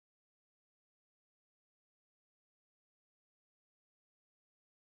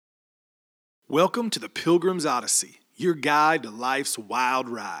Welcome to the Pilgrim's Odyssey, your guide to life's wild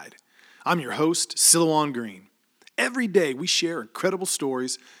ride. I'm your host, Silouan Green. Every day we share incredible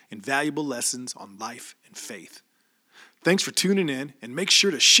stories and valuable lessons on life and faith. Thanks for tuning in, and make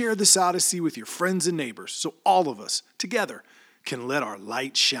sure to share this Odyssey with your friends and neighbors so all of us, together, can let our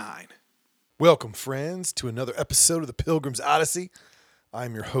light shine. Welcome, friends, to another episode of the Pilgrim's Odyssey.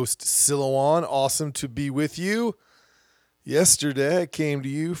 I'm your host, Silouan. Awesome to be with you. Yesterday, I came to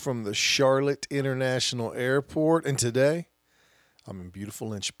you from the Charlotte International Airport, and today, I'm in beautiful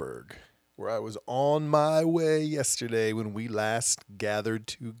Lynchburg, where I was on my way yesterday when we last gathered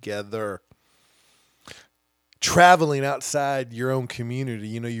together. Traveling outside your own community,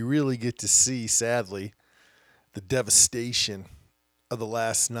 you really get to see, sadly, the devastation of the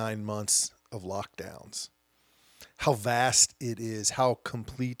last 9 months of lockdowns. How vast it is, how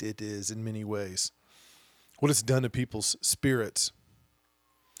complete it is in many ways. What it's done to people's spirits.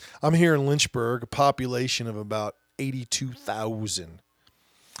 I'm here in Lynchburg, a population of about 82,000.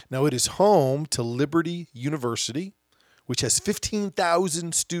 Now, it is home to Liberty University, which has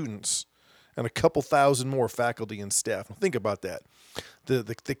 15,000 students and a couple thousand more faculty and staff. Now, think about that.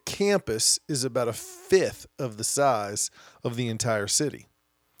 The campus is about a fifth of the size of the entire city.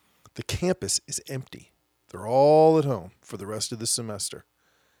 The campus is empty. They're all at home for the rest of the semester.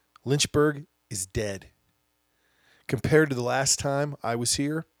 Lynchburg is dead. Compared to the last time I was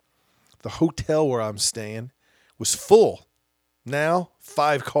here, the hotel where I'm staying was full. Now,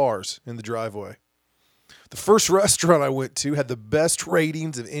 5 cars in the driveway. The first restaurant I went to had the best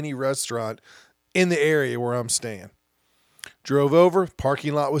ratings of any restaurant in the area where I'm staying. Drove over,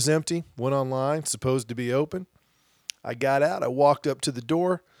 parking lot was empty, went online, supposed to be open. I got out, I walked up to the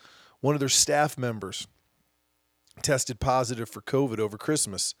door. One of their staff members tested positive for COVID over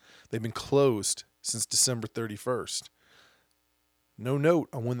Christmas. They've been closed since December 31st. No note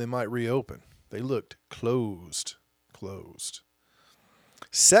on when they might reopen. They looked closed.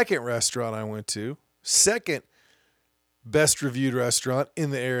 Second restaurant I went to, second best reviewed restaurant in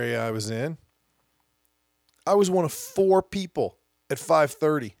the area I was in. I was one of 4 people at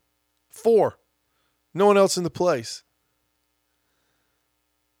 5:30. 4. No one else in the place.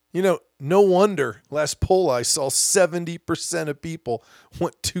 No wonder last poll I saw 70% of people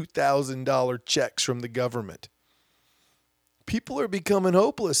want $2,000 checks from the government. People are becoming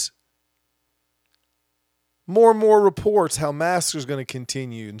hopeless. More and more reports how masks are going to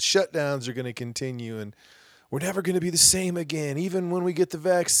continue and shutdowns are going to continue and we're never going to be the same again, even when we get the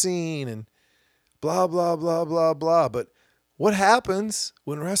vaccine and blah, blah, blah, blah, blah. But what happens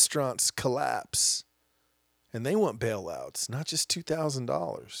when restaurants collapse and they want bailouts, not just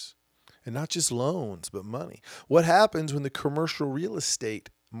 $2,000 and not just loans, but money? What happens when the commercial real estate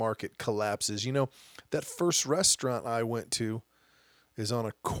market collapses? That first restaurant I went to is on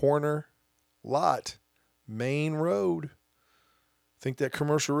a corner lot, main road. Think that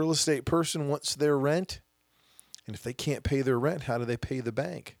commercial real estate person wants their rent? And if they can't pay their rent, how do they pay the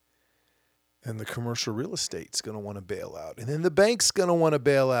bank? And the commercial real estate's going to want to bail out. And then the bank's going to want to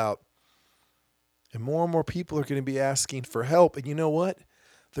bail out. And more people are going to be asking for help. And you know what?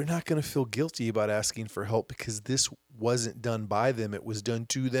 They're not going to feel guilty about asking for help because this wasn't done by them. It was done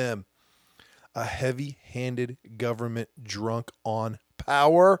to them. A heavy-handed government drunk on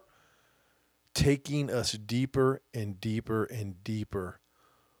power, taking us deeper and deeper and deeper,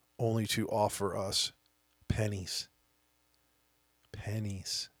 only to offer us pennies.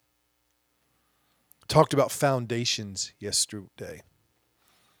 Pennies. Talked about foundations yesterday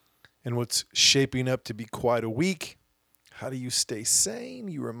and what's shaping up to be quite a week. How do you stay sane?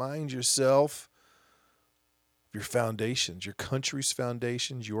 You remind yourself of your foundations, your country's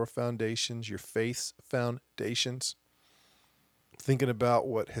foundations, your faith's foundations. Thinking about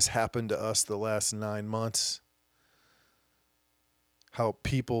what has happened to us the last 9 months. How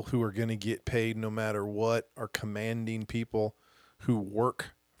people who are going to get paid no matter what are commanding people who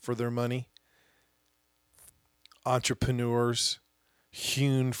work for their money. Entrepreneurs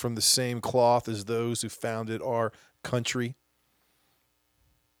hewn from the same cloth as those who founded our country.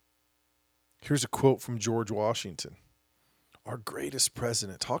 Here's a quote from George Washington, our greatest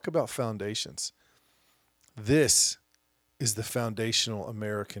president. Talk about foundations. This is the foundational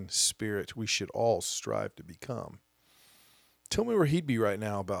American spirit we should all strive to become. Tell me where he'd be right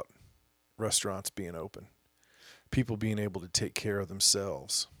now about restaurants being open, people being able to take care of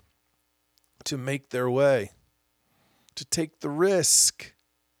themselves, to make their way, to take the risk.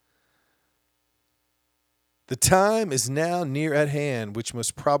 The time is now near at hand, which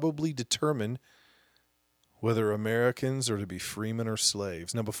must probably determine whether Americans are to be freemen or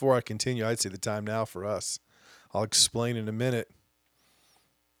slaves. Now, before I continue, I'd say the time now for us. I'll explain in a minute.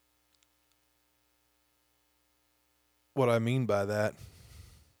 what I mean by that.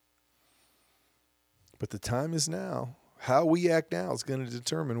 But the time is now. How we act now is going to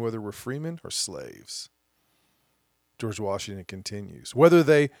determine whether we're freemen or slaves. George Washington continues. Whether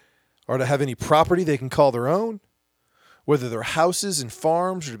they are to have any property they can call their own, whether their houses and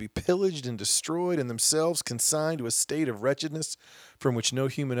farms are to be pillaged and destroyed and themselves consigned to a state of wretchedness from which no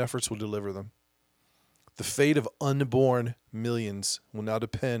human efforts will deliver them. The fate of unborn millions will now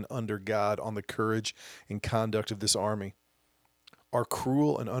depend under God on the courage and conduct of this army. Our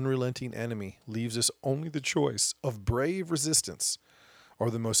cruel and unrelenting enemy leaves us only the choice of brave resistance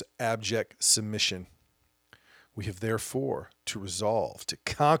or the most abject submission. We have therefore to resolve to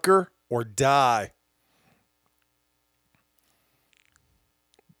conquer or die.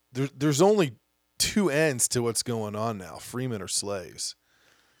 There's only two ends to what's going on now, freemen or slaves.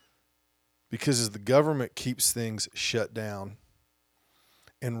 Because as the government keeps things shut down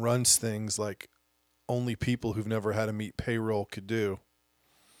and runs things like only people who've never had to meet payroll could do,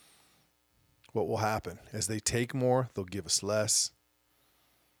 what will happen? As they take more, they'll give us less.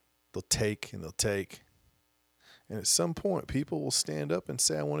 They'll take and they'll take. And at some point, people will stand up and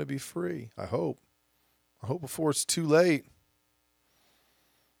say, I want to be free. I hope. I hope before it's too late.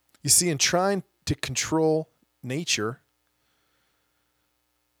 You see, in trying to control nature,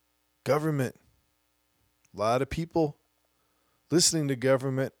 government, a lot of people listening to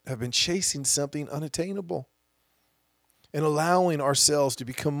government have been chasing something unattainable and allowing ourselves to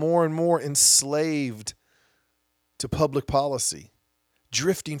become more and more enslaved to public policy,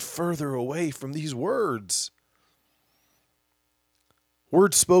 drifting further away from these words.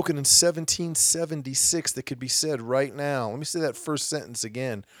 Words spoken in 1776 that could be said right now. Let me say that first sentence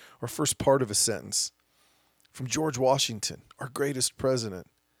again, or first part of a sentence. From George Washington, our greatest president.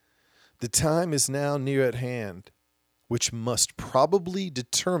 The time is now near at hand, which must probably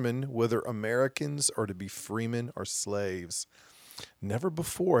determine whether Americans are to be freemen or slaves. Never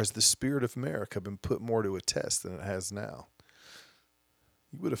before has the spirit of America been put more to a test than it has now.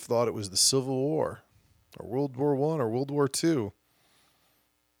 You would have thought it was the Civil War, or World War I, or World War II.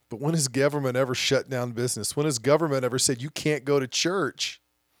 But when has government ever shut down business? When has government ever said you can't go to church?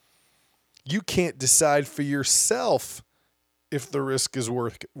 You can't decide for yourself if the risk is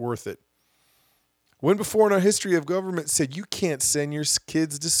worth it. When before in our history of government said you can't send your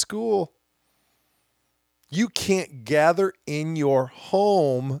kids to school? You can't gather in your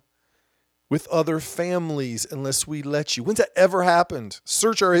home with other families unless we let you. When's that ever happened?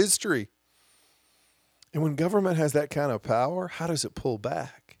 Search our history. And when government has that kind of power, how does it pull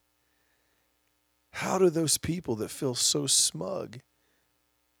back? How do those people that feel so smug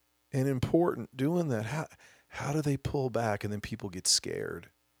and important doing that, how do they pull back and then people get scared?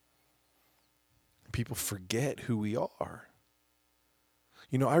 People forget who we are.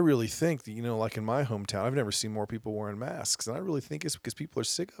 You know, I really think that, like in my hometown, I've never seen more people wearing masks. And I really think it's because people are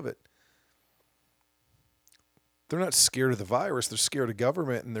sick of it. They're not scared of the virus. They're scared of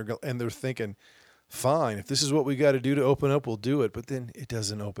government. And they're thinking, fine, if this is what we got to do to open up, we'll do it. But then it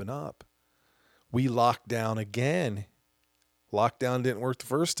doesn't open up. We lock down again. Lockdown didn't work the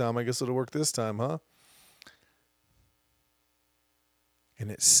first time. I guess it'll work this time, huh?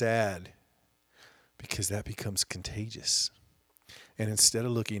 And it's sad because that becomes contagious. And instead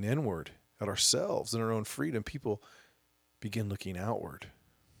of looking inward at ourselves and our own freedom, people begin looking outward.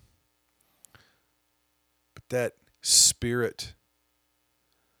 But that spirit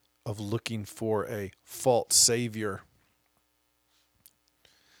of looking for a false savior,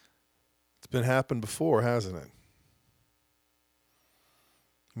 it's been happened before, hasn't it?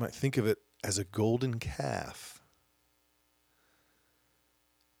 You might think of it as a golden calf.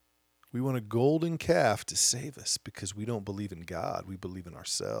 We want a golden calf to save us because we don't believe in God. We believe in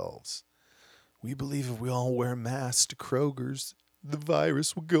ourselves. We believe if we all wear masks to Kroger's, the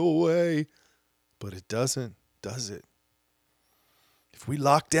virus will go away. But it doesn't, does it? If we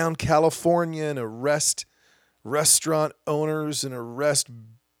lock down California and arrest restaurant owners and arrest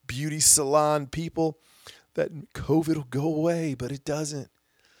beauty salon people, that COVID will go away, but it doesn't.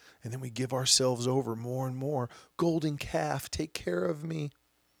 And then we give ourselves over more and more. Golden calf, take care of me.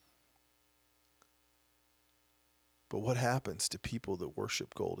 But what happens to people that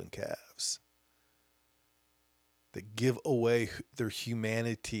worship golden calves? That give away their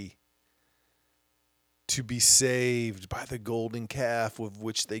humanity to be saved by the golden calf with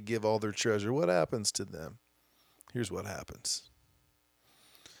which they give all their treasure. What happens to them? Here's what happens.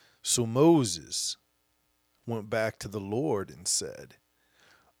 So Moses went back to the Lord and said,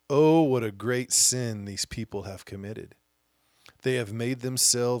 "Oh, what a great sin these people have committed. They have made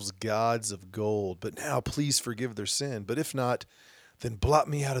themselves gods of gold. But now please forgive their sin. But if not, then blot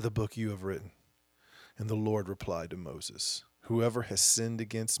me out of the book you have written." And the Lord replied to Moses, whoever has sinned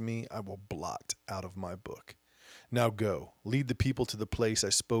against me, I will blot out of my book. Now go, lead the people to the place I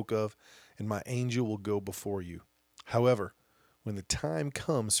spoke of, and my angel will go before you. However, when the time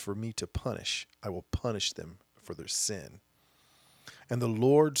comes for me to punish, I will punish them for their sin. And the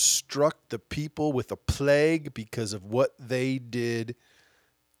Lord struck the people with a plague because of what they did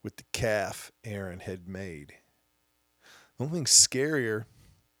with the calf Aaron had made. The only thing scarier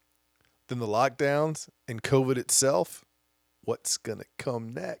than the lockdowns and COVID itself, what's going to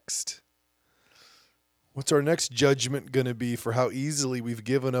come next? What's our next judgment going to be for how easily we've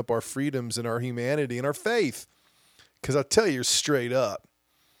given up our freedoms and our humanity and our faith? Because I'll tell you straight up,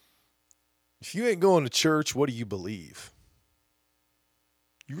 if you ain't going to church, what do you believe?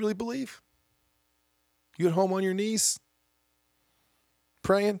 You really believe? You at home on your knees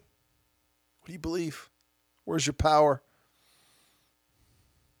praying? What do you believe? Where's your power?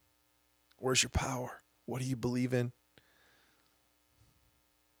 Where's your power? What do you believe in?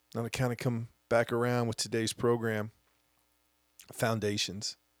 Now to kind of come back around with today's program,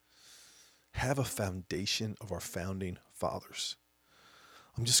 foundations. Have a foundation of our founding fathers.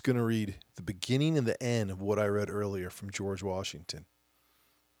 I'm just going to read the beginning and the end of what I read earlier from George Washington.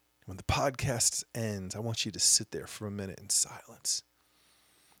 When the podcast ends, I want you to sit there for a minute in silence.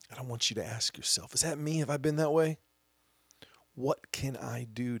 And I want you to ask yourself, is that me? Have I been that way? What can I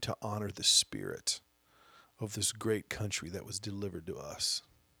do to honor the spirit of this great country that was delivered to us?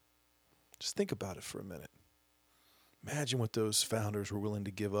 Just think about it for a minute. Imagine what those founders were willing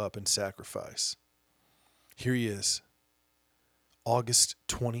to give up and sacrifice. Here he is, August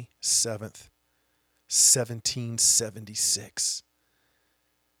 27th, 1776.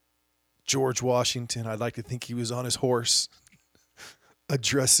 George Washington, I'd like to think he was on his horse,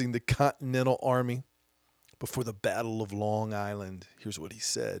 addressing the Continental Army before the Battle of Long Island. Here's what he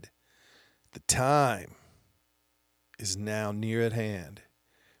said. The time is now near at hand,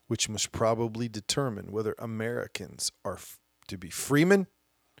 which must probably determine whether Americans are to be freemen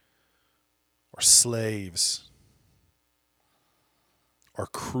or slaves. Our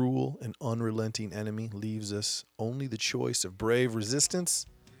cruel and unrelenting enemy leaves us only the choice of brave resistance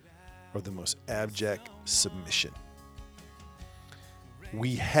or the most abject submission.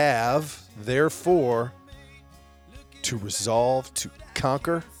 We have, therefore, to resolve to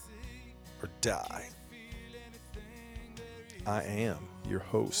conquer or die. I am your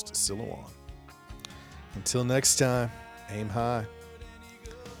host, Silouan. Until next time, aim high,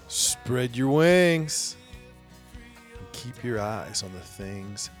 spread your wings, and keep your eyes on the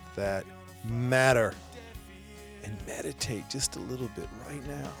things that matter. And meditate just a little bit right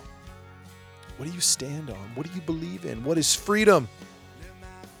now. What do you stand on? What do you believe in? What is freedom?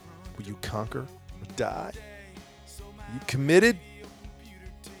 Will you conquer or die? Are you committed?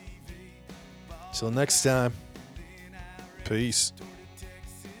 Till next time, peace.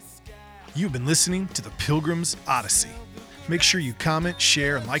 You've been listening to The Pilgrim's Odyssey. Make sure you comment,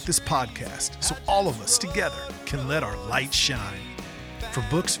 share, and like this podcast so all of us together can let our light shine. For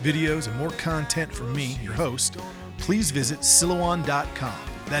books, videos, and more content from me, your host, please visit Silouan.com.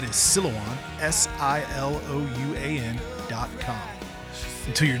 That is Silouan, Silouan.com.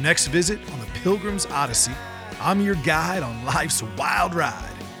 Until your next visit on The Pilgrim's Odyssey, I'm your guide on life's wild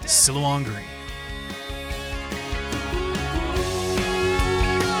ride, Silouan Green.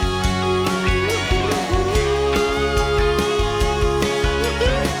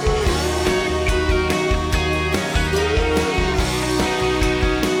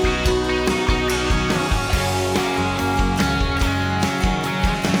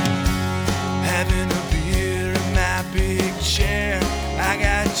 Having a beer in my big chair, I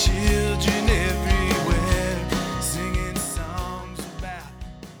got chills